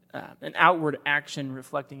an outward action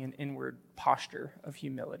reflecting an inward posture of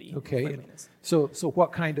humility. Okay. So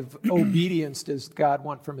what kind of obedience does God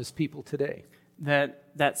want from his people today?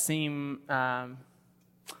 That same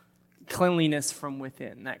cleanliness from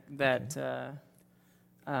within,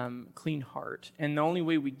 clean heart. And the only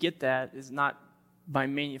way we get that is not by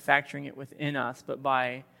manufacturing it within us, but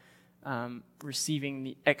by receiving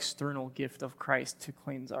the external gift of Christ to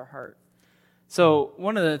cleanse our heart. So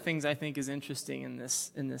one of the things I think is interesting in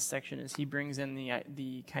this section is he brings in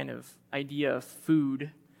the kind of idea of food,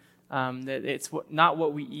 that it's not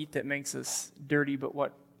what we eat that makes us dirty, but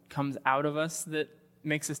what comes out of us that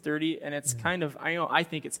makes us dirty. And it's kind of I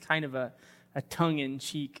think it's kind of a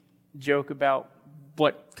tongue-in-cheek joke about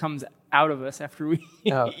what comes out of us after we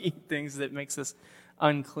eat things that makes us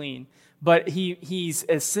unclean. But he's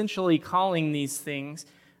essentially calling these things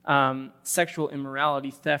Sexual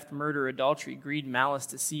immorality, theft, murder, adultery, greed, malice,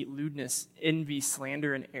 deceit, lewdness, envy,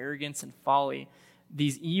 slander, and arrogance and folly.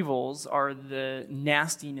 These evils are the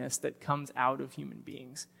nastiness that comes out of human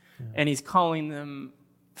beings. Yeah. And he's calling them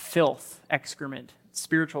filth, excrement,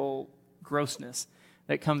 spiritual grossness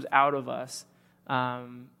that comes out of us.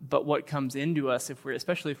 But what comes into us,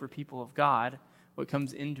 especially if we're people of God, what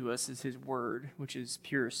comes into us is his word, which is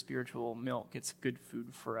pure spiritual milk. It's good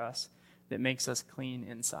food for us that makes us clean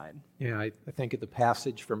inside. Yeah, I think of the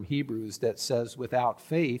passage from Hebrews that says, without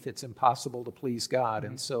faith, it's impossible to please God.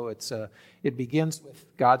 Mm-hmm. And so it begins with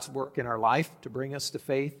God's work in our life to bring us to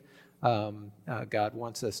faith. God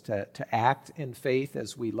wants us to act in faith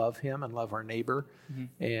as we love him and love our neighbor.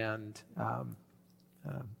 Mm-hmm. And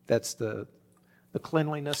that's the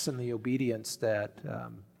cleanliness and the obedience that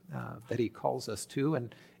he calls us to,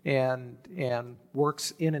 and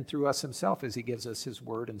works in and through us himself as he gives us his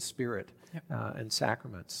word and spirit. Yep. And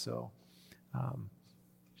sacraments. So,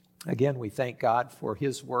 again, we thank God for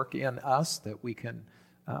his work in us, that we can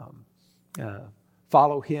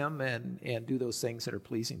follow him and do those things that are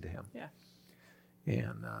pleasing to him. Yeah.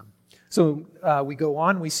 And so we go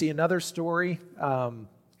on. We see another story of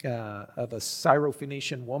a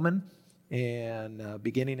Syrophoenician woman, and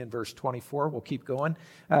beginning in verse 24, we'll keep going.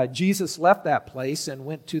 Jesus left that place and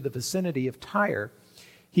went to the vicinity of Tyre.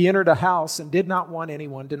 He entered a house and did not want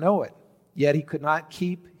anyone to know it. Yet he could not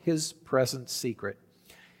keep his presence secret.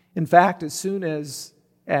 In fact, as soon as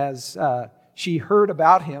she heard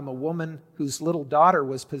about him, a woman whose little daughter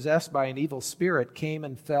was possessed by an evil spirit came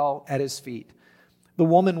and fell at his feet. The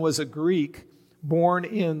woman was a Greek born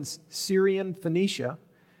in Syrian Phoenicia.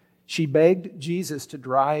 She begged Jesus to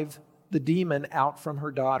drive the demon out from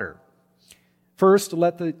her daughter. First,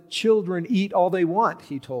 let the children eat all they want,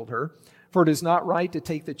 he told her, for it is not right to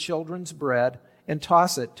take the children's bread and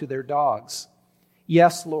toss it to their dogs.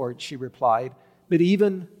 Yes, Lord, she replied, but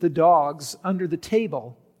even the dogs under the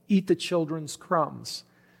table eat the children's crumbs.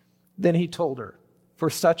 Then he told her, for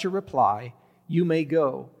such a reply, you may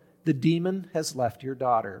go. The demon has left your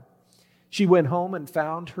daughter. She went home and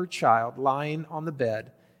found her child lying on the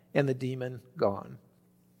bed and the demon gone.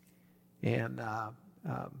 And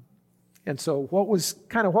so what was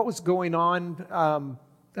going on?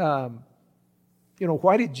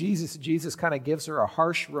 Why did Jesus kind of gives her a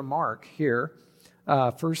harsh remark here.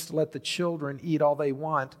 First, let the children eat all they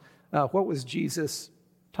want. What was Jesus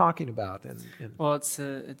talking about? Well, it's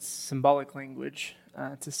symbolic language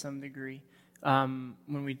to some degree. When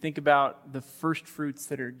we think about the first fruits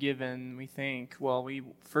that are given, we think, well,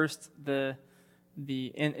 in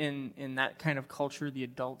that kind of culture, the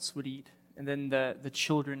adults would eat, and then the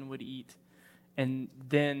children would eat, and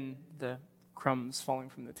then the crumbs falling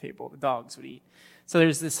from the table, the dogs would eat. So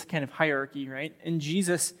there's this kind of hierarchy, right? And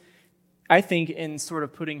Jesus, I think, in sort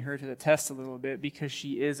of putting her to the test a little bit, because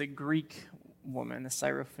she is a Greek woman, a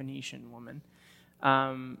Syrophoenician woman,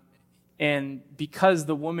 and because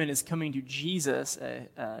the woman is coming to Jesus,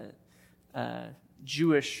 a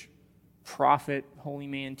Jewish prophet, holy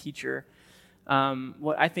man, teacher,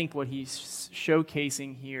 what he's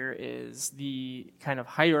showcasing here is the kind of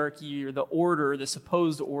hierarchy or the order, the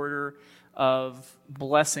supposed order of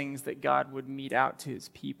blessings that God would mete out to his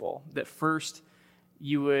people. That first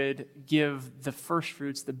you would give the first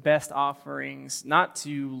fruits, the best offerings, not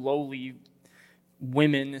to lowly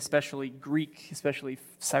women, especially Greek, especially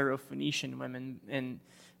Syrophoenician women,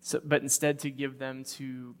 but instead to give them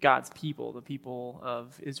to God's people, the people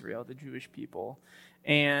of Israel, the Jewish people.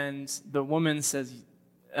 And the woman says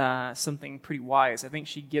something pretty wise. I think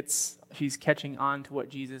she's catching on to what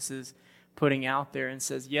Jesus is putting out there, and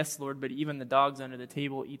says, yes, Lord, but even the dogs under the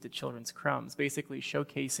table eat the children's crumbs, basically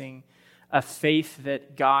showcasing a faith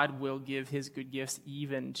that God will give his good gifts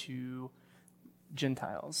even to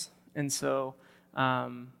Gentiles. And so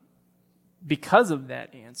because of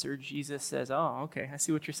that answer, Jesus says, oh, okay, I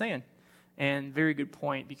see what you're saying. And very good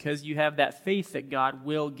point, because you have that faith that God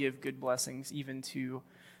will give good blessings even to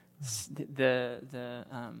the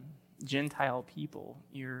Gentile people.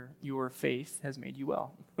 Your faith has made you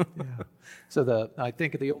well. Yeah. So I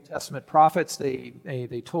think of the Old Testament prophets.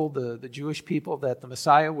 They told the Jewish people that the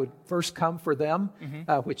Messiah would first come for them,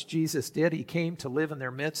 which Jesus did. He came to live in their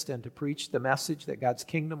midst and to preach the message that God's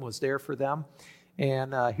kingdom was there for them.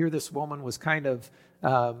 And here this woman was kind of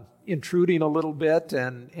intruding a little bit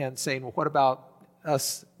and saying, well, what about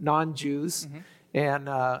us non-Jews? Mm-hmm. And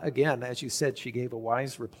again, as you said, she gave a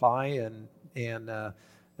wise reply, and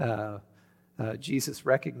Jesus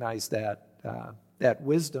recognized that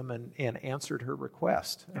wisdom and answered her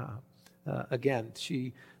request. Again,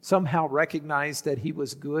 she somehow recognized that he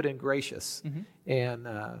was good and gracious, and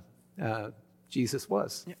Jesus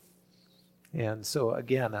was. Yep. And so,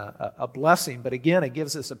 again, a blessing. But again, it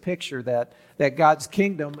gives us a picture that God's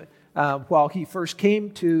kingdom, while he first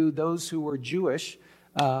came to those who were Jewish,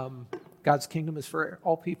 God's kingdom is for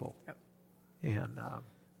all people. Yep.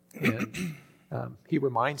 And he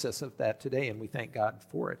reminds us of that today, and we thank God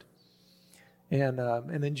for it. And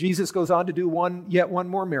then Jesus goes on to do yet one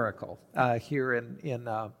more miracle here in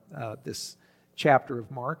this chapter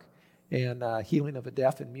of Mark, and healing of a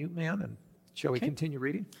deaf and mute man. And shall we continue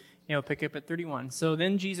reading? Yeah, we'll pick up at 31. So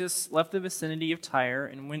then Jesus left the vicinity of Tyre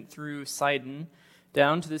and went through Sidon,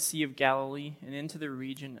 down to the Sea of Galilee, and into the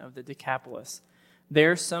region of the Decapolis.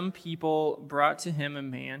 There some people brought to him a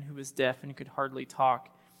man who was deaf and could hardly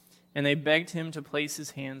talk, and they begged him to place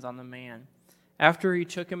his hands on the man. After he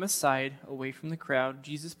took him aside, away from the crowd,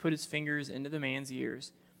 Jesus put his fingers into the man's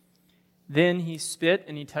ears. Then he spit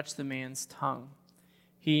and he touched the man's tongue.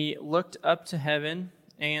 He looked up to heaven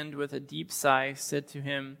and with a deep sigh said to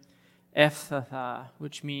him, Ephphatha,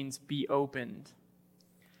 which means be opened.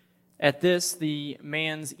 At this, the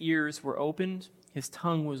man's ears were opened, his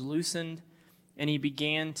tongue was loosened, and he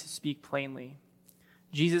began to speak plainly.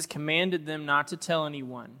 Jesus commanded them not to tell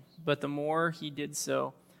anyone, but the more he did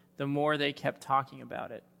so, the more they kept talking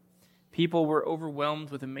about it. People were overwhelmed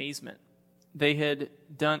with amazement. He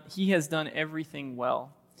has done everything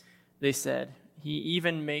well, they said. He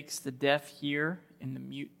even makes the deaf hear and the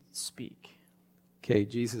mute speak. Okay,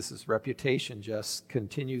 Jesus' reputation just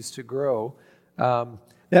continues to grow.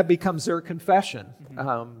 That becomes their confession.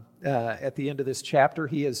 At the end of this chapter,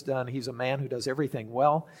 he's a man who does everything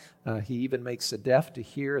well. He even makes the deaf to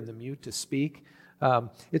hear and the mute to speak.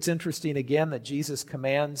 It's interesting, again, that Jesus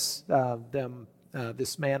commands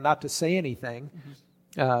this man not to say anything,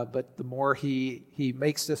 but the more he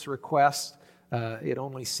makes this request, it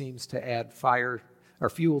only seems to add fire or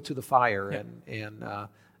fuel to the fire, and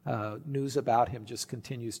news about him just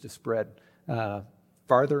continues to spread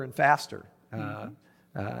farther and faster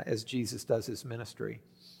as Jesus does his ministry.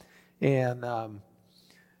 And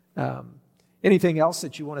anything else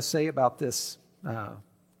that you want to say about this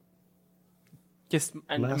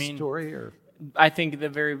story? Or I think the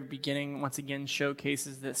very beginning once again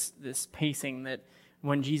showcases this pacing that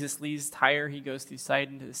when Jesus leaves Tyre, he goes through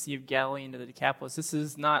Sidon to the Sea of Galilee into the Decapolis. This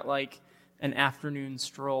is not like an afternoon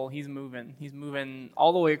stroll. He's moving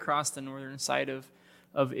all the way across the northern side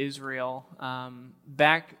of Israel,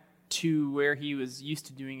 back to where he was used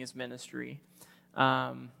to doing his ministry.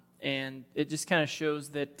 And it just kind of shows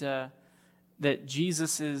that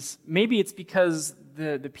Jesus is, maybe it's because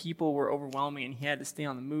the people were overwhelming and he had to stay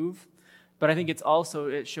on the move, but I think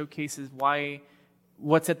it showcases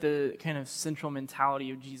what's at the kind of central mentality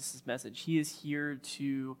of Jesus' message. He is here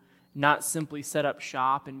to not simply set up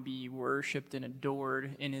shop and be worshipped and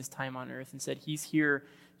adored in his time on earth. Instead, he's here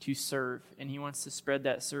to serve, and he wants to spread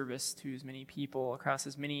that service to as many people across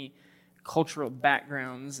as many cultural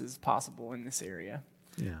backgrounds as possible in this area.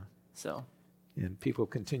 Yeah. So. And people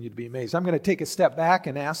continue to be amazed. I'm going to take a step back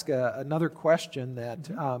and ask another question that,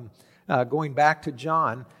 going back to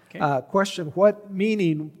John, question, what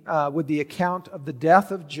meaning would the account of the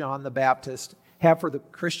death of John the Baptist have for the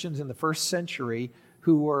Christians in the first century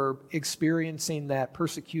who were experiencing that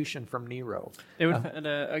persecution from Nero? They would have had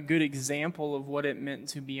a good example of what it meant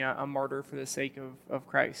to be a martyr for the sake of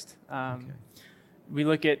Christ. We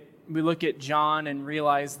look at John and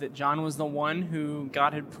realize that John was the one who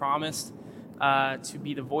God had promised to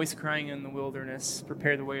be the voice crying in the wilderness,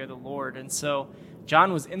 prepare the way of the Lord. And so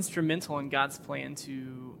John was instrumental in God's plan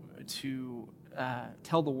to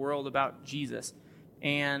tell the world about Jesus.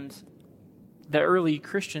 And the early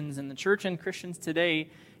Christians in the church and Christians today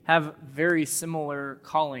have very similar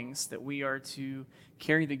callings, that we are to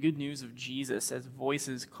carry the good news of Jesus as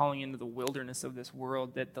voices calling into the wilderness of this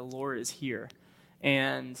world that the Lord is here.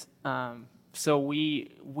 And so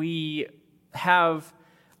we have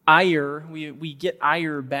ire, we get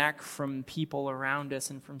ire back from people around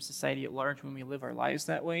us and from society at large when we live our lives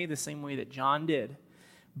that way, the same way that John did.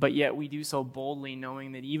 But yet we do so boldly,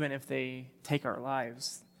 knowing that even if they take our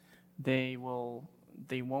lives, they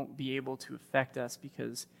won't be able to affect us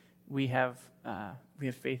because we have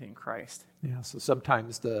faith in Christ. Yeah. So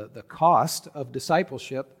sometimes the cost of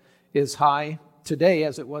discipleship is high today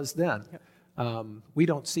as it was then. Yep. We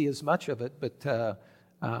don't see as much of it, but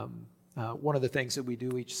one of the things that we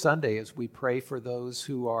do each Sunday is we pray for those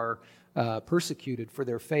who are persecuted for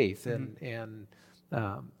their faith, and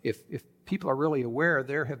if people are really aware,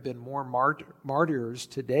 there have been more martyrs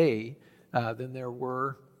today than there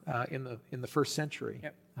were in the first century.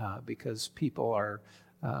 Yep. Because people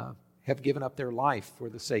have given up their life for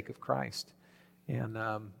the sake of Christ, and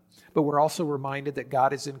but we're also reminded that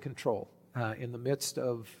God is in control. in the midst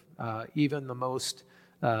of even the most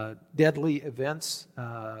deadly events,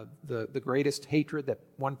 the greatest hatred that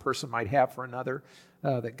one person might have for another,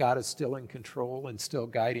 that God is still in control and still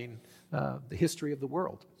guiding the history of the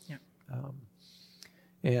world. Yeah.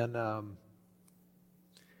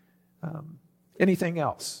 Anything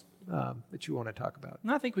else that you want to talk about?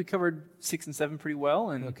 No, I think we covered 6 and 7 pretty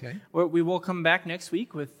well, and okay. We will come back next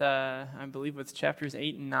week with, I believe, with chapters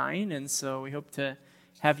 8 and 9, and so we hope to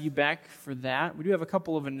have you back for that. We do have a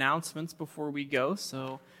couple of announcements before we go,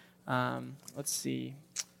 so let's see.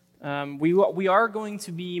 We are going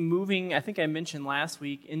to be moving, I think I mentioned last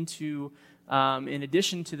week, into, in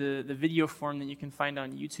addition to the video form that you can find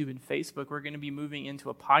on YouTube and Facebook, we're going to be moving into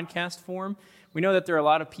a podcast form. We know that there are a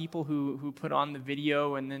lot of people who put on the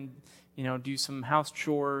video and then, do some house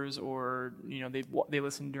chores, or, they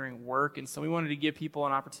listen during work, and so we wanted to give people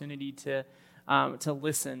an opportunity to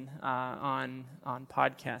listen on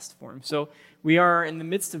podcast form. So we are in the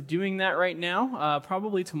midst of doing that right now.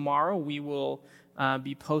 Probably tomorrow we will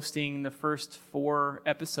be posting the first 4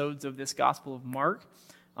 episodes of this Gospel of Mark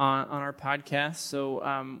on our podcast. So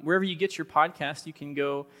wherever you get your podcast, you can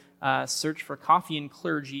go search for Coffee and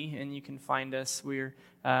Clergy, and you can find us.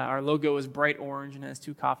 Our logo is bright orange and has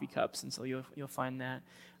 2 coffee cups, and so you'll find that.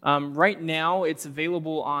 Right now, it's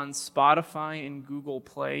available on Spotify and Google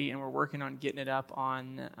Play, and we're working on getting it up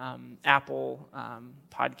on Apple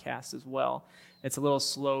Podcasts as well. It's a little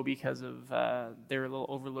slow because of they're a little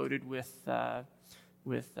overloaded with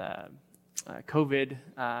COVID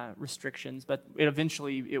restrictions, but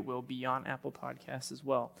eventually it will be on Apple Podcasts as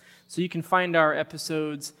well. So you can find our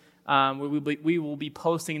episodes. We will be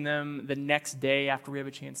posting them the next day after we have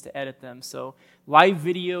a chance to edit them. So live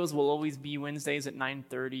videos will always be Wednesdays at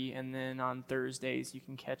 9:30, and then on Thursdays you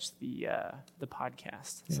can catch the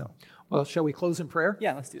podcast. Yeah. So, well, shall we close in prayer?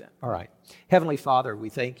 Yeah, let's do that. All right. Heavenly Father, we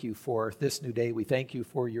thank you for this new day. We thank you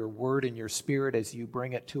for your word and your spirit as you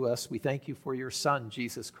bring it to us. We thank you for your Son,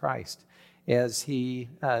 Jesus Christ, as he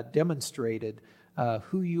demonstrated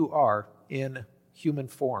who you are in human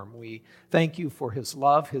form. We thank you for his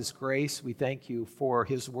love, his grace. We thank you for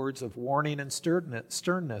his words of warning and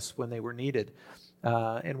sternness when they were needed.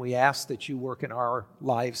 And we ask that you work in our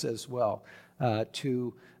lives as well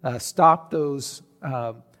to stop those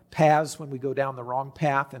paths when we go down the wrong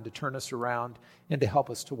path, and to turn us around and to help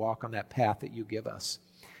us to walk on that path that you give us.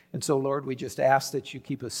 And so, Lord, we just ask that you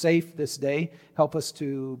keep us safe this day. Help us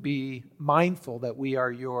to be mindful that we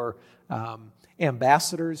are your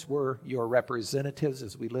ambassadors, we're your representatives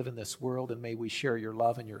as we live in this world, and may we share your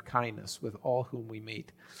love and your kindness with all whom we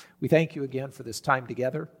meet. We thank you again for this time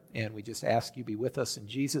together, and we just ask you be with us in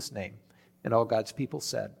Jesus' name. And all God's people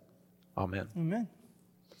said, Amen. Amen.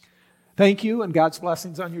 Thank you, and God's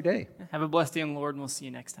blessings on your day. Have a blessed day in the Lord, and we'll see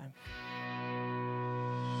you next time.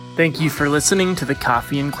 Thank you for listening to the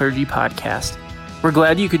Coffee and Clergy podcast. We're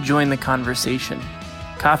glad you could join the conversation.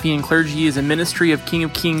 Coffee and Clergy is a ministry of King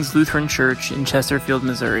of Kings Lutheran Church in Chesterfield,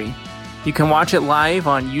 Missouri. You can watch it live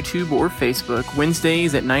on YouTube or Facebook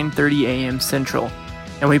Wednesdays at 9:30 a.m. Central,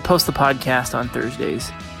 and we post the podcast on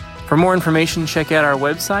Thursdays. For more information, check out our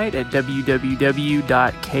website at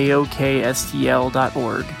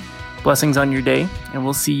www.kokstl.org. Blessings on your day, and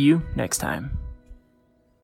we'll see you next time.